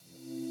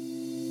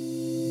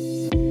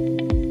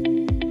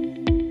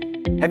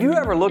Have you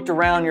ever looked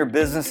around your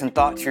business and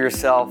thought to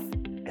yourself,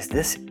 is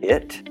this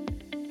it?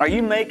 Are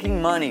you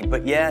making money,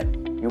 but yet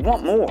you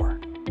want more?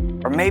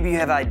 Or maybe you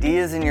have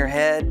ideas in your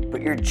head, but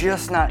you're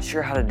just not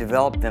sure how to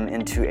develop them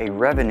into a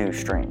revenue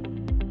stream.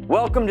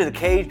 Welcome to the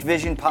Caged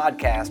Vision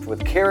Podcast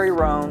with Carrie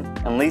Roan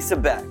and Lisa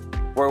Beck,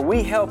 where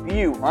we help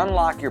you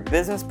unlock your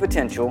business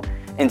potential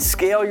and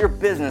scale your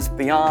business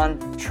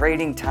beyond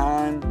trading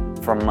time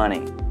for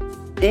money.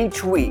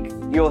 Each week,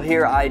 you'll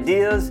hear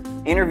ideas,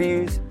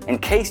 interviews,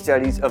 and case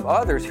studies of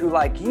others who,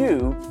 like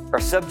you, are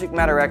subject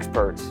matter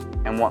experts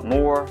and want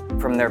more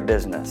from their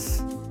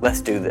business. Let's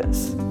do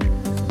this.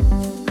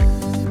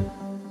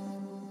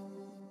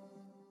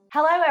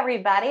 Hello,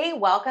 everybody.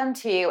 Welcome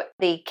to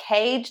the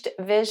Caged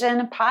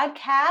Vision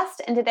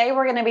Podcast. And today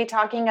we're going to be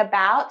talking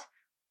about,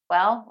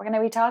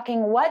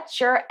 what's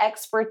your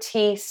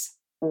expertise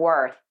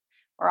worth?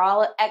 We're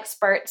all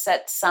experts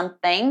at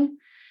something.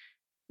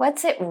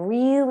 What's it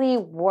really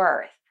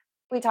worth?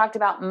 We talked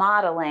about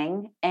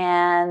modeling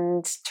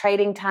and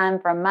trading time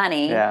for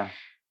money. Yeah.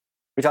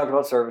 We talked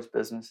about service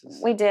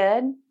businesses. We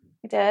did.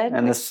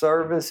 And the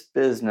service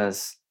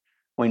business,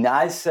 when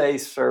I say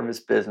service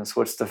business,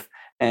 what's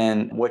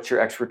your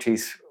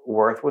expertise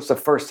worth? What's the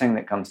first thing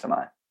that comes to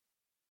mind?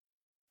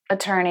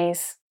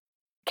 Attorneys,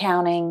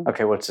 accounting.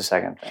 Okay, what's the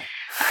second thing?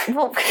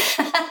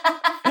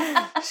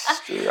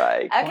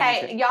 Strike.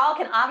 Okay, y'all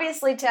can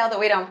obviously tell that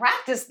we don't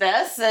practice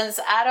this since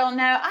I don't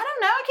know.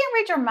 I can't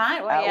read your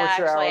mind. Well, yeah,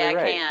 actually, I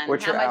can.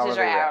 How much is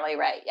your hourly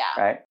rate?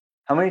 Yeah. Right.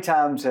 How many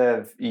times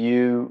have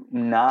you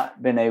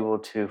not been able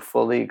to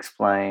fully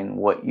explain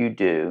what you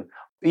do,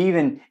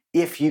 even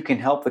if you can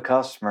help the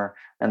customer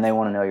and they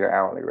want to know your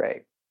hourly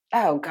rate?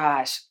 Oh,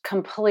 gosh,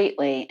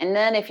 completely. And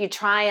then if you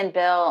try and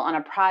bill on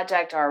a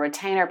project or a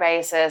retainer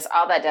basis,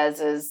 all that does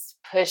is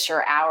push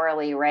your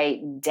hourly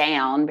rate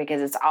down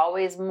because it's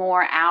always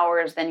more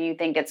hours than you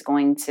think it's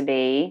going to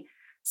be.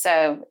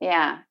 So,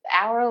 yeah,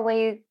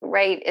 hourly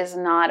rate is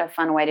not a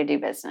fun way to do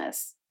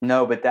business.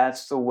 No, but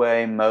that's the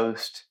way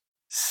most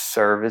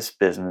service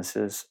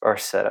businesses are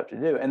set up to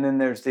do. And then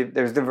there's the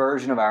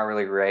version of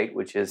hourly rate,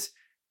 which is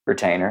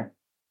retainer.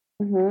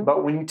 Mm-hmm.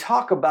 But when you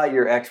talk about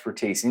your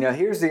expertise,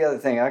 here's the other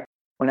thing.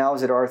 When I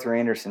was at Arthur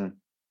Andersen,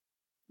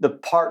 the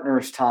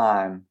partner's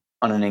time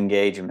on an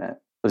engagement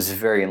was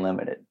very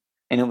limited.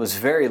 And it was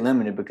very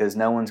limited because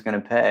no one's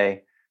going to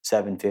pay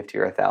 $750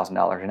 or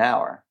 $1,000 an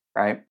hour,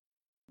 right?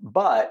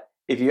 But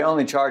if you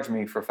only charge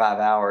me for 5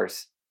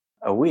 hours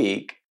a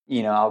week,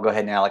 I'll go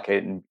ahead and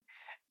allocate it and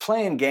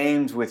playing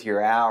games with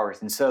your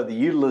hours. And so the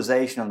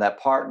utilization of that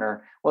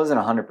partner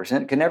wasn't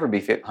 100%. It could never be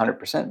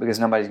 100% because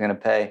nobody's going to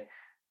pay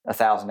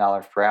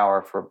 $1,000 per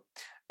hour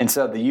and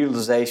so the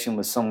utilization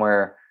was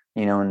somewhere,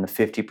 in the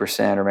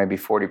 50% or maybe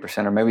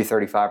 40% or maybe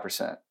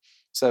 35%.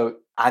 So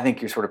I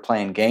think you're sort of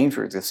playing games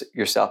with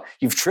yourself.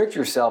 You've tricked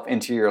yourself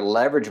into your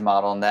leverage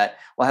model and that,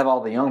 I have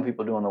all the young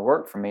people doing the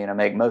work for me and I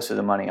make most of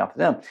the money off of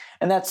them.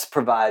 And that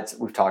provides,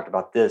 we've talked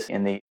about this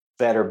in the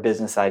Better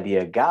Business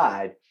Idea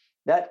Guide,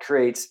 that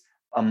creates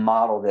a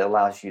model that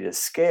allows you to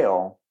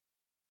scale,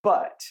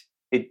 but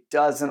it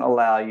doesn't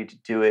allow you to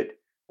do it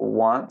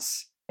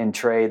once and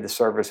trade the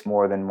service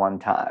more than one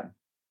time,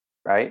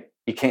 right?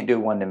 You can't do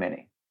one to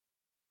many.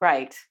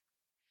 Right.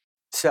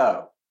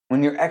 So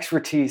when your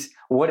expertise,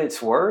 what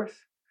it's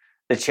worth,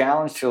 the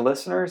challenge to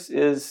listeners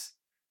is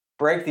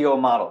break the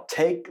old model.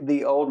 Take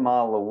the old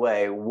model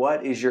away.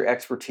 What is your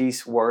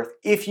expertise worth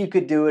if you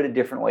could do it a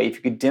different way, if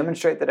you could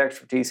demonstrate that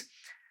expertise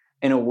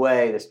in a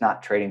way that's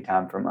not trading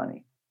time for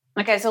money?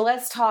 Okay, so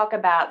let's talk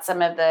about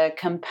some of the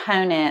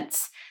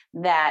components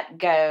that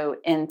go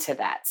into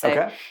that.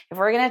 So if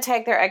we're going to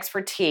take their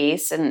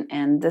expertise,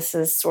 and this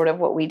is sort of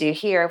what we do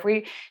here, if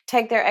we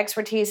take their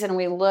expertise and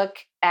we look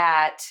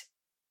at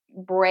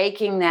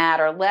breaking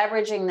that or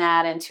leveraging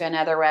that into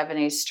another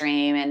revenue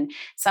stream, and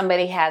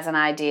somebody has an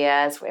idea,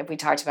 as if we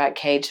talked about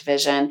Caged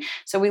Vision.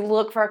 So we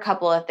look for a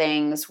couple of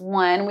things.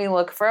 One, we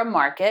look for a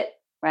market,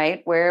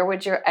 right? Where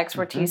would your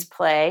expertise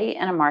play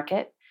in a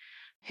market?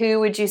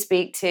 Who would you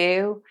speak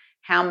to?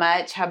 How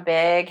much, how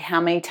big,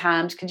 how many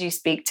times could you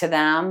speak to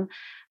them?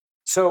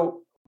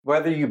 So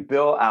whether you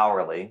bill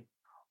hourly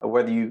or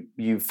whether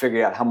you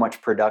figured out how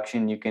much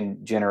production you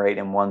can generate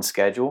in one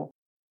schedule,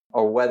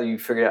 or whether you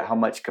figured out how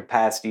much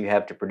capacity you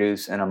have to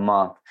produce in a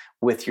month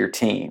with your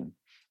team,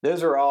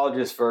 those are all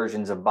just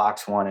versions of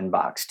box one and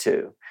box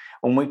two.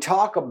 When we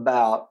talk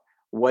about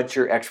what's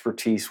your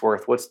expertise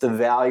worth, what's the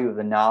value of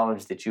the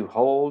knowledge that you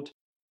hold,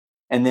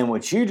 and then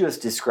what you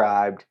just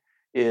described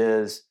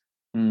is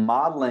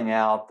modeling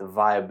out the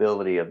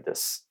viability of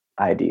this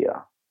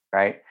idea,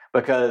 right?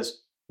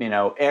 Because,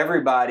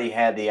 everybody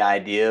had the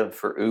idea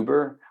for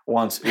Uber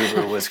once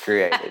Uber was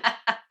created.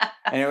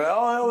 And you're like,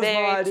 that was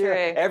my idea.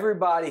 True.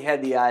 Everybody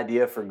had the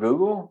idea for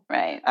Google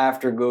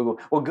after Google.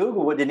 Well,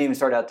 Google didn't even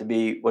start out to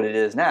be what it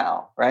is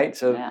now, right?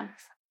 So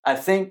I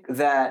think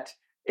that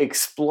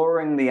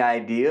exploring the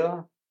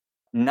idea,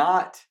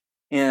 not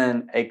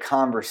in a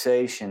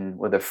conversation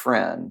with a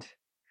friend,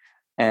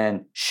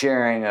 and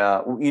sharing,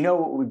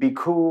 what would be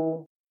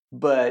cool.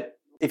 But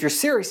if you're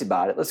serious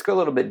about it, let's go a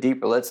little bit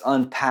deeper. Let's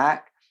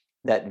unpack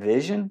that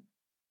vision.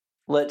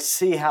 Let's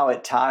see how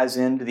it ties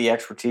into the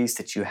expertise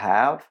that you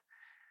have.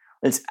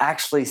 Let's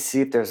actually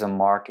see if there's a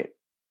market.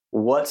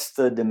 What's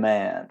the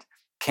demand?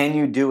 Can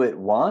you do it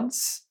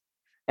once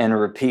and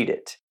repeat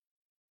it?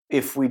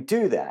 If we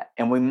do that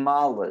and we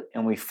model it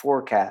and we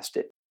forecast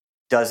it,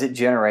 does it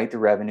generate the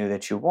revenue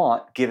that you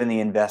want given the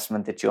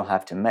investment that you'll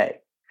have to make?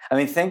 I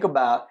mean, think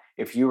about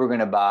if you were going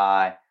to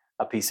buy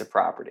a piece of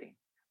property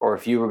or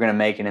if you were going to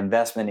make an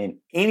investment in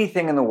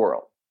anything in the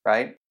world,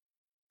 right?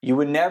 You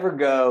would never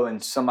go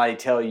and somebody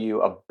tell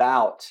you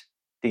about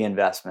the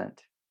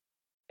investment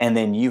and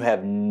then you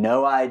have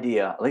no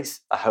idea, at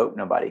least I hope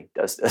nobody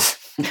does this.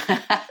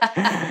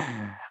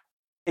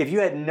 If you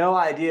had no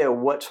idea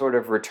what sort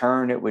of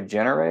return it would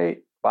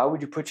generate, why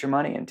would you put your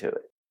money into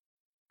it?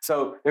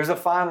 So there's a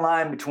fine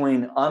line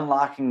between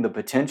unlocking the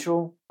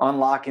potential,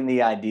 unlocking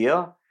the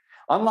idea.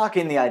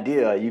 Unlocking the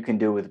idea you can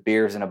do with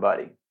beers and a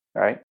buddy,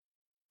 right?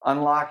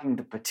 Unlocking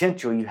the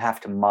potential, you have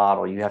to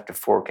model, you have to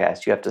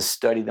forecast, you have to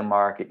study the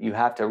market, you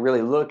have to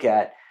really look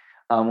at,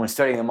 when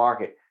studying the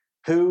market,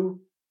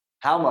 who,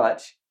 how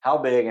much, how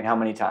big, and how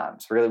many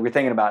times. Really, we're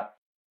thinking about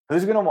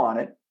who's going to want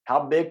it, how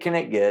big can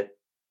it get,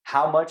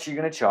 how much you're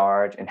going to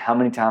charge, and how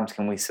many times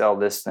can we sell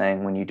this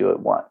thing when you do it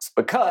once?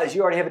 Because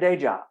you already have a day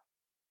job.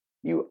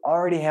 You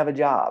already have a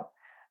job.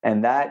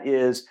 And that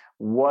is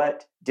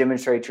what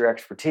demonstrates your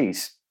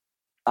expertise.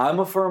 I'm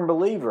a firm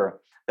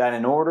believer that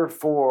in order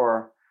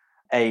for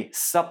a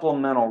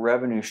supplemental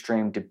revenue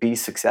stream to be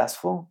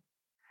successful,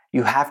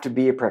 you have to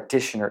be a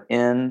practitioner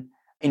in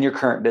your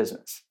current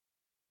business,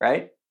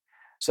 right?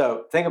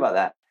 So think about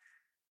that.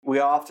 We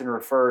often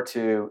refer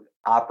to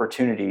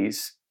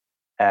opportunities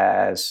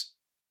as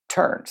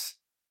turns,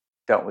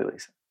 don't we,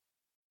 Lisa?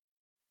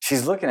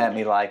 She's looking at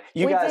me like,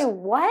 you Wait, guys,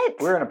 what?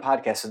 We're in a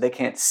podcast, so they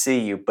can't see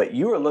you, but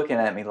you are looking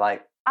at me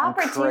like,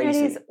 opportunities,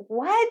 I'm crazy.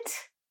 What?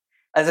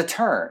 As a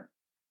turn,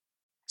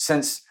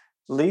 since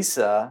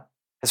Lisa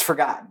has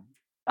forgotten.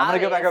 I'm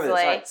going to go back over this.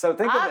 Right? So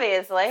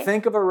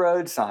think of a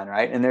road sign,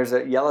 right? And there's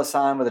a yellow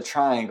sign with a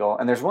triangle,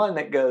 and there's one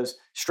that goes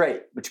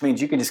straight, which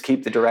means you can just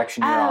keep the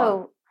direction you're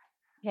on.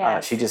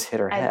 Yes. She just hit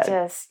her head.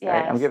 Yes.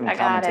 Right? I'm giving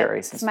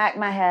commentary. Smacked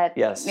my head.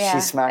 Yes, yeah.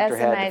 She smacked her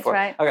head before.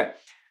 Right? Okay,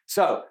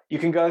 so you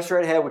can go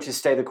straight ahead, which is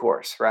stay the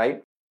course,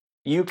 right?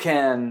 You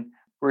can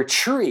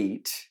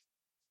retreat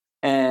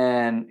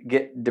and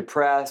get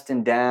depressed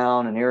and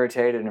down and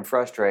irritated and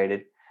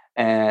frustrated,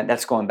 and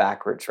that's going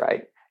backwards,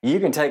 right? You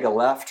can take a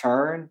left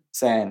turn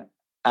saying,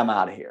 I'm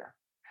out of here.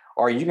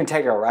 Or you can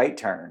take a right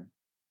turn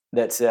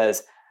that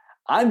says,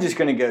 I'm just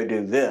going to go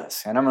do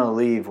this, and I'm going to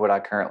leave what I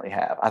currently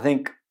have. I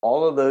think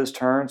all of those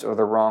turns are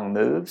the wrong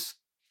moves.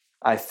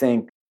 I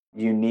think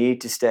you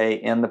need to stay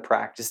in the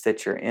practice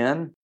that you're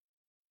in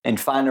and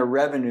find a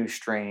revenue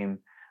stream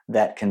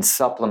that can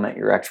supplement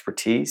your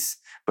expertise,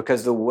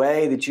 because the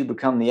way that you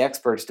become the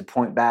expert is to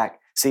point back,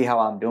 see how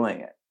I'm doing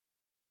it,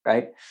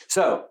 right?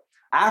 So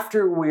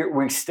after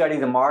we study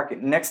the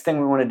market, next thing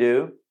we want to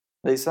do,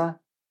 Lisa?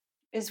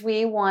 Is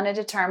we want to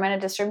determine a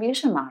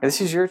distribution model.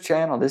 This is your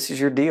channel. This is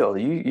your deal.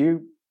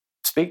 You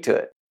speak to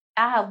it.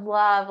 I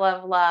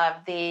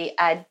love the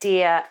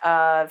idea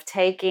of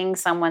taking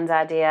someone's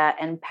idea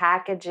and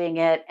packaging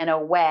it in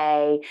a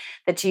way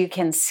that you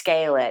can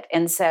scale it.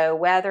 And so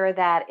whether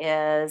that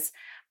is,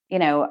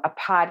 a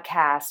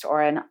podcast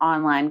or an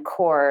online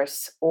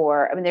course,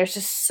 or, there's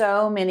just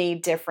so many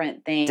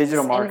different things.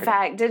 Digital marketing. In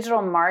fact,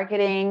 digital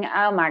marketing,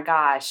 oh my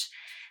gosh,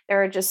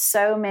 there are just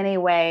so many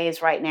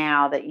ways right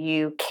now that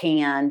you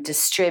can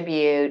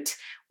distribute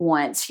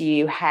once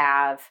you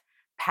have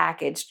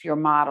packaged your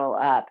model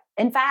up.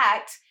 In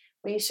fact,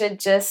 we should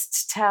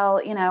just tell,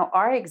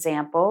 our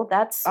example.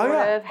 That's sort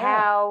of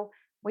how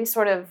we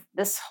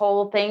this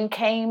whole thing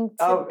came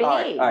to be.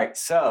 All right.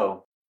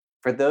 So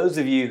for those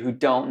of you who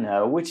don't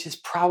know, which is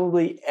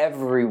probably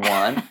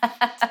everyone,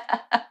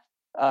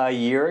 a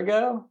year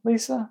ago,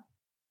 Lisa?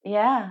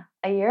 Yeah,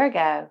 a year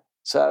ago.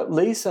 So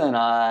Lisa and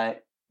I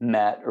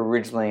met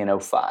originally in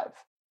 2005.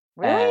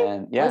 Really?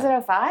 And, yeah. Was it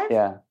 2005?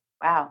 Yeah.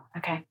 Wow.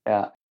 Okay.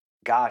 Yeah.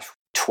 Gosh,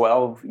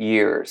 12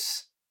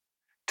 years.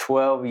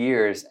 12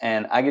 years.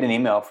 And I get an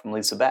email from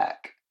Lisa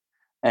back.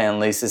 And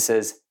Lisa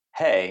says,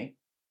 hey,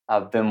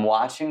 I've been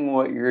watching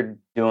what you're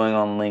doing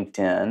on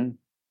LinkedIn.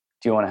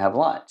 Do you want to have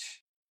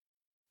lunch?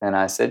 And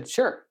I said,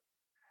 sure.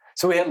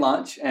 So we had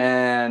lunch,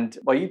 and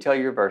you tell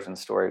your version of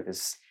the story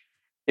because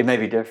it may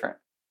be different.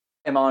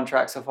 Am I on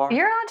track so far?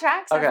 You're on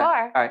track so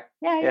far. All right.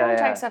 Yeah, you're on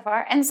track so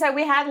far. And so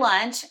we had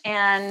lunch,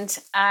 and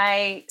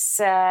I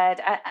said,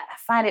 I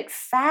find it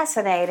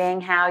fascinating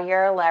how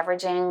you're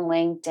leveraging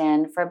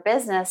LinkedIn for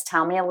business.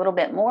 Tell me a little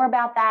bit more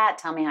about that.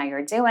 Tell me how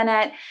you're doing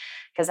it.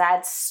 Because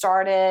I'd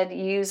started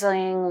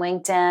using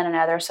LinkedIn and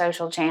other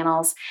social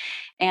channels.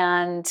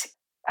 And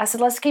I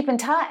said, let's keep in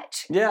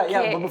touch.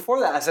 Yeah. But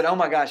before that, I said, oh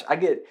my gosh, I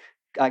get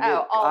all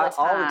the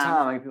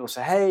time. I get people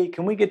say, hey,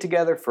 can we get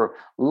together for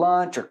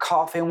lunch or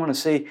coffee? I want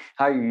to see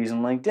how you're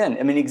using LinkedIn.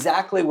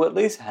 Exactly what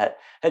Lisa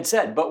had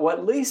said. But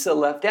what Lisa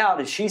left out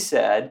is she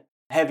said,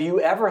 have you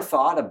ever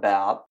thought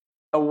about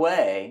a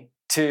way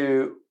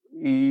to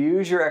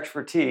use your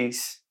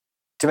expertise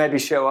to maybe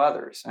show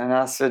others? And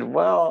I said,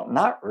 well,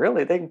 not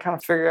really. They can kind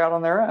of figure it out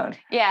on their own.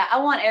 Yeah,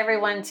 I want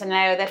everyone to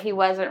know that he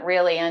wasn't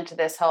really into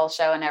this whole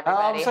show and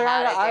everybody.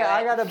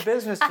 I got a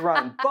business to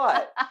run.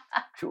 But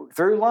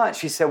through lunch,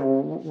 she said,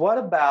 well, what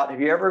about, have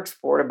you ever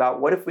explored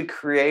about what if we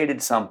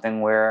created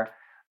something where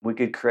we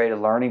could create a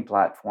learning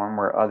platform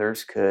where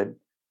others could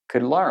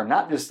learn,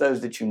 not just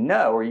those that you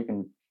know, or you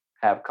can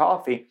have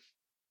coffee.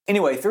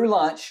 Anyway, through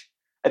lunch,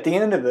 at the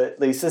end of it,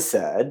 Lisa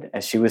said,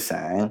 as she was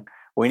saying,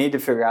 we need to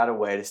figure out a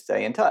way to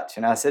stay in touch.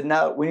 And I said,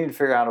 no, we need to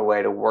figure out a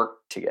way to work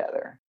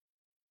together.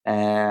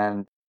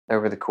 And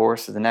over the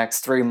course of the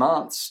next 3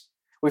 months,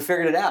 we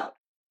figured it out.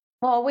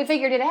 Well, we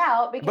figured it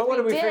out because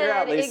we figure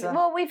out,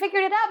 Lisa? We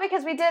figured it out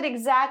because we did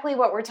exactly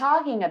what we're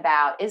talking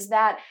about, is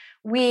that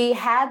we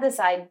had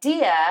this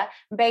idea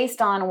based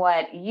on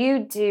what you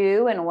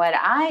do and what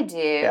I do.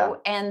 Yeah.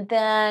 And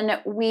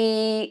then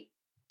we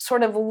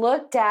sort of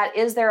looked at,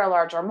 is there a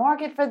larger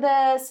market for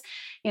this?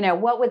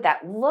 What would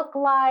that look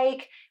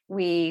like?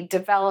 We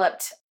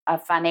developed a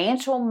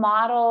financial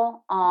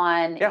model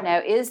on,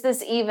 is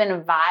this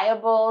even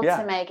viable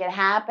to make it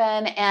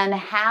happen? And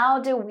how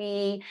do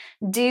we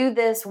do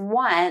this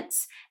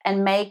once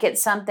and make it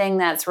something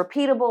that's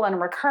repeatable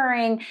and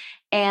recurring?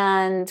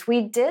 And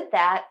we did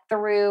that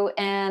through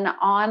an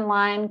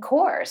online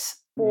course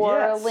for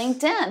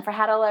LinkedIn, for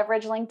how to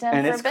leverage LinkedIn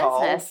for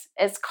business.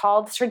 It's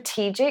called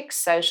Strategic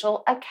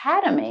Social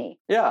Academy.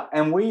 Yeah.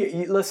 And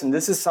listen,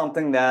 this is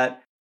something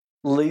that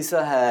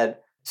Lisa had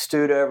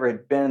stewed over,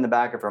 had been in the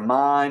back of her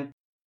mind.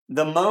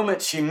 The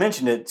moment she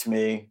mentioned it to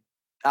me,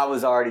 I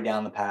was already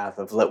down the path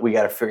of, we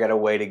got to figure out a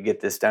way to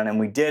get this done. And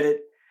we did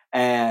it.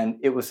 And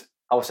I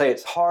will say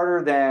it's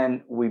harder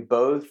than we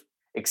both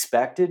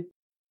expected,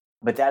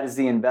 but that is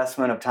the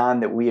investment of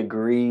time that we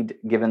agreed,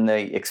 given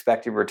the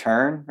expected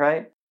return,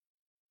 right?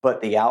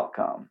 But the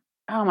outcome.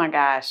 Oh my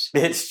gosh.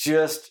 It's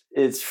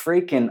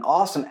freaking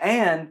awesome.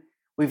 And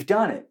we've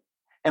done it.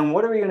 And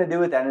what are we going to do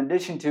with that? In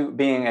addition to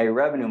being a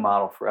revenue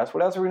model for us,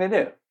 what else are we going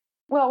to do?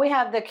 Well, we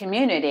have the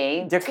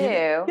community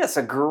too. Yes,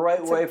 a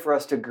great way for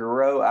us to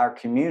grow our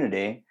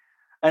community.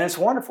 And it's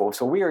wonderful.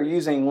 So we are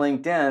using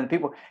LinkedIn.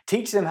 People,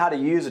 teach them how to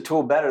use a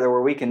tool better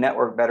where we can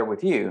network better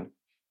with you.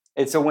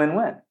 It's a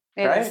win-win.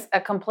 It is a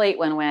complete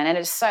win-win. And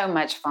it's so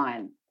much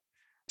fun.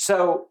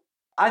 So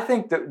I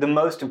think that the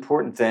most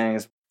important thing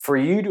is for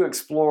you to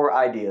explore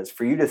ideas,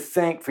 for you to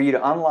think, for you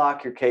to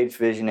unlock your caged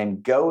vision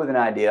and go with an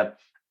idea.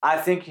 I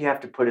think you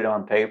have to put it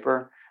on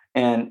paper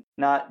and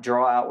not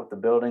draw out what the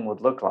building would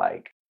look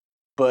like,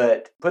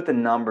 but put the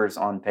numbers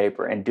on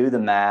paper and do the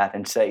math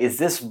and say, is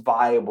this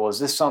viable? Is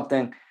this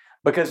something?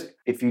 Because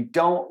if you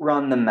don't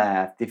run the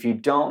math, if you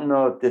don't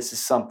know if this is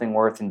something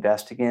worth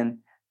investing in,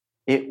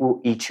 it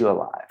will eat you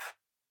alive.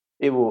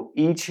 It will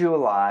eat you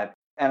alive.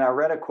 And I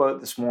read a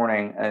quote this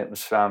morning, and it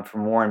was from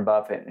Warren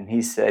Buffett, and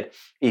he said,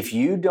 if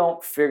you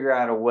don't figure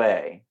out a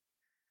way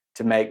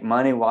to make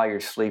money while you're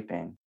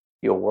sleeping,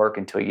 you'll work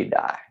until you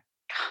die.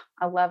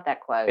 I love that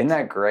quote. Isn't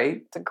that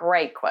great? It's a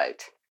great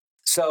quote.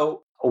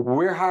 So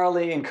we're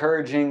highly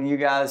encouraging you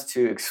guys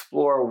to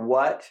explore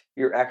what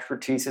your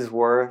expertise is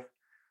worth.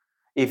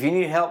 If you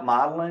need help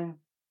modeling,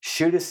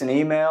 shoot us an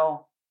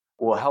email.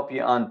 We'll help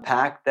you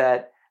unpack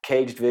that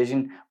caged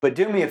vision. But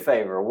do me a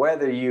favor,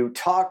 whether you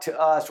talk to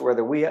us,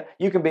 whether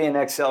you can be an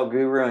Excel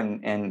guru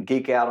and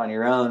geek out on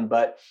your own.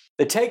 But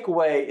the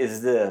takeaway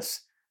is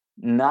this: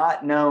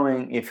 not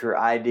knowing if your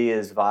idea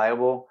is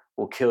viable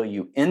will kill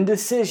you.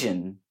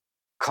 Indecision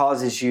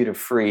causes you to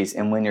freeze.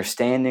 And when you're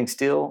standing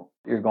still,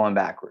 you're going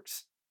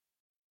backwards.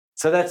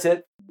 So that's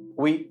it.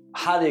 We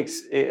highly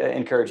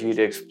encourage you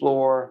to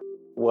explore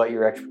what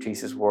your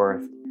expertise is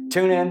worth.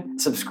 Tune in,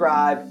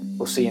 subscribe.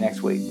 We'll see you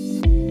next week.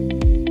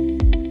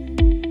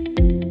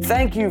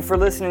 Thank you for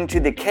listening to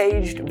the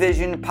Caged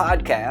Vision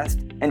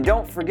podcast. And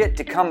don't forget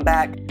to come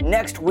back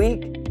next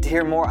week to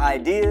hear more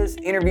ideas,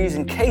 interviews,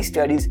 and case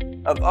studies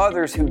of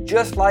others who,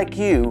 just like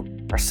you,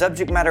 are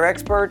subject matter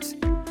experts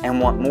and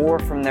want more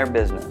from their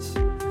business.